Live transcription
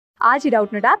आज ही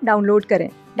Doubtnut app download करें।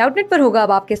 डाउटनट पर होगा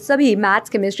अब आपके सभी मैथ्स,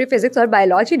 केमिस्ट्री, फिजिक्स और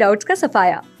बायोलॉजी डाउट्स का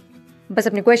सफाया। बस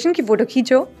अपने क्वेश्चन की फोटो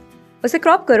खींचो, उसे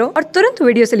क्रॉप करो और तुरंत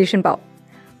वीडियो सोल्यूशन पाओ।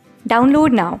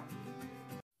 Download now.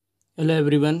 Hello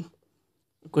everyone,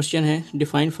 question है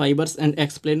define fibres and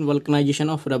explain vulcanization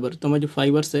of rubber. तो हमें जो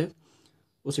फाइबर्स है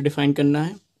उसे डिफाइन करना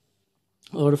है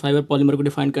और फाइबर पॉलीमर को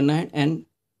डिफाइन करना है एंड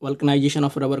वल्कनाइजेशन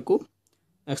ऑफ रबर को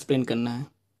एक्सप्लेन करना है।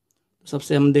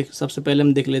 सबसे पहले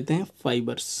हम देख लेते हैं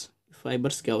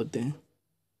फाइबर्स क्या होते हैं।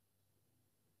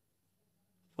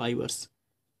 फाइबर्स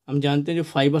हम जानते हैं, जो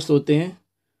फाइबर्स होते हैं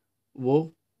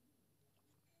वो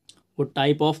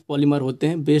टाइप ऑफ पॉलीमर होते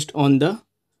हैं based on the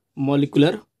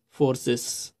molecular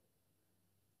forces.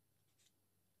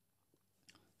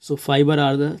 So fiber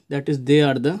are they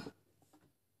are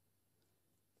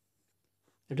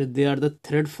the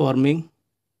thread forming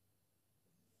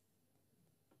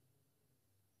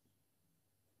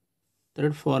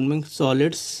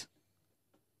solids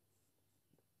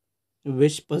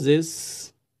which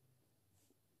possess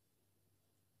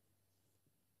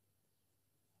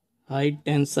high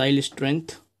tensile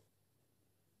strength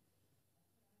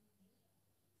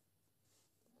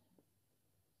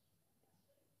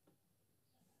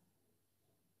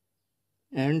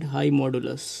and high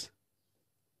modulus.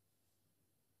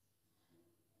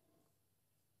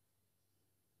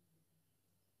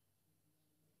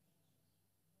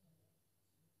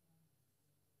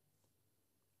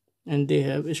 And they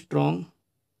have strong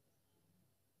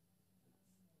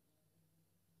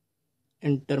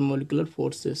intermolecular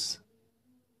forces.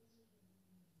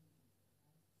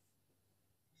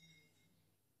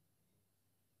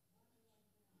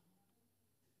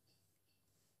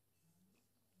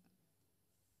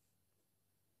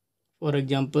 For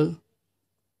example,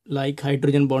 like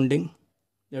hydrogen bonding,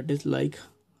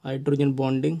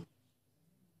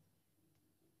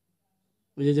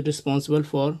 which is responsible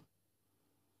for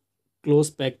close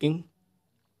packing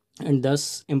and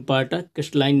thus impart a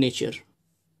crystalline nature.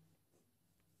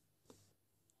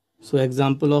 So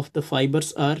example of the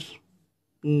fibers are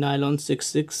nylon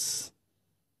 66,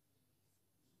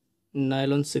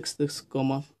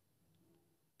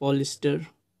 polyester,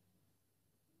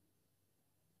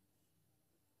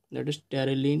 that is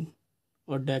terylene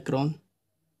or dacron.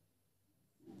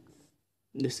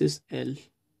 This is L,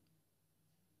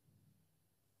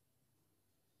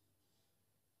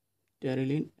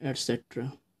 terylene,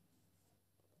 etc.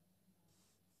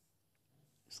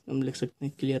 इसको हम लिख सकते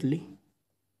हैं clearly,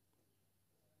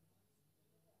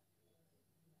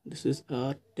 this is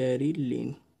are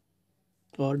terylene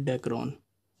और dacron,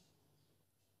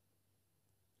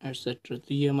 etc.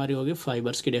 तो ये हमारी होगी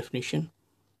फाइबर्स की डेफिनेशन।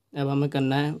 अब हमें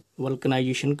करना है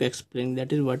वल्कनाइजेशन को explain,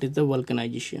 that is what is the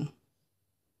vulcanization.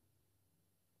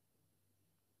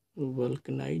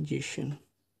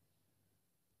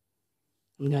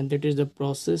 हम जानते हैं it is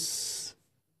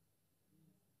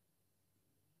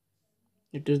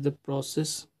the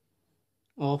process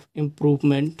of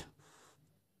improvement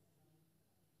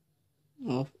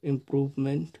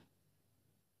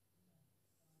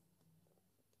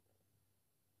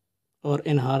or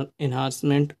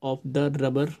enhancement of the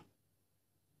rubber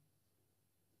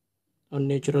or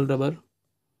natural rubber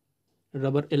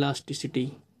elasticity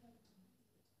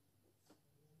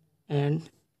and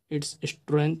its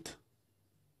strength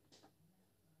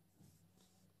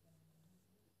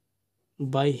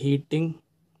by heating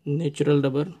natural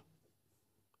rubber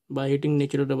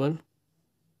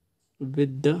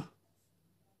with the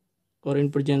or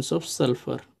in presence of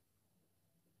sulfur,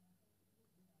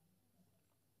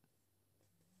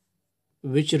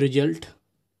 which results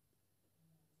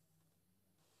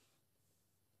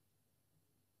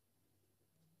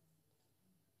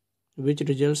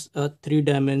a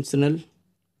three-dimensional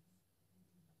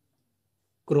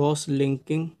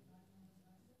cross-linking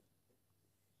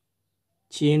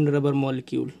chain rubber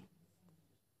molecule.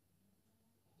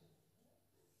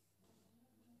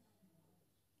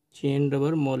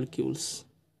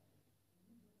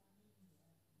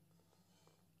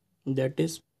 That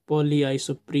is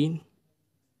polyisoprene,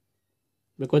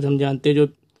 because हम जानते हैं जो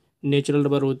natural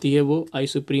rubber होती है वो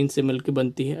isoprene से मिलकर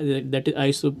बनती है, दैट इज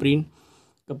आइसोप्रीन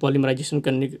का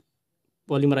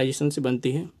पॉलीमराइजेशन से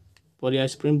बनती है।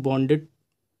 पॉलीआइसोप्रीन bonded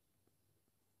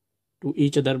to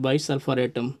each other by sulphur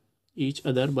atom,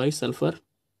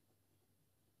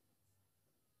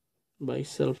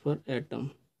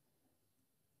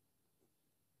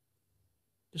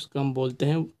 इसका हम बोलते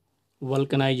हैं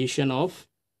वल्कनाइजेशन और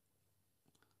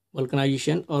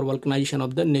vulcanization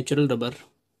of the natural rubber.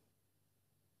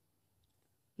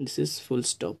 This is full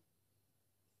stop.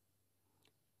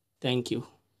 Thank you.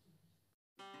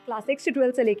 Class 6 से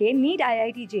 12 से लेके नीट,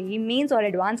 IIT, जेईई मेंस और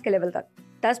एडवांस के लेवल तक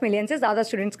 10 मिलियन से ज्यादा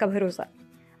स्टूडेंट्स का भरोसा।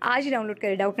 आज ही डाउनलोड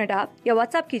करें डाउटनट ऐप या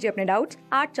व्हाट्सएप कीजिए अपने डाउट्स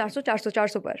 8400 400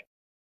 400 पर।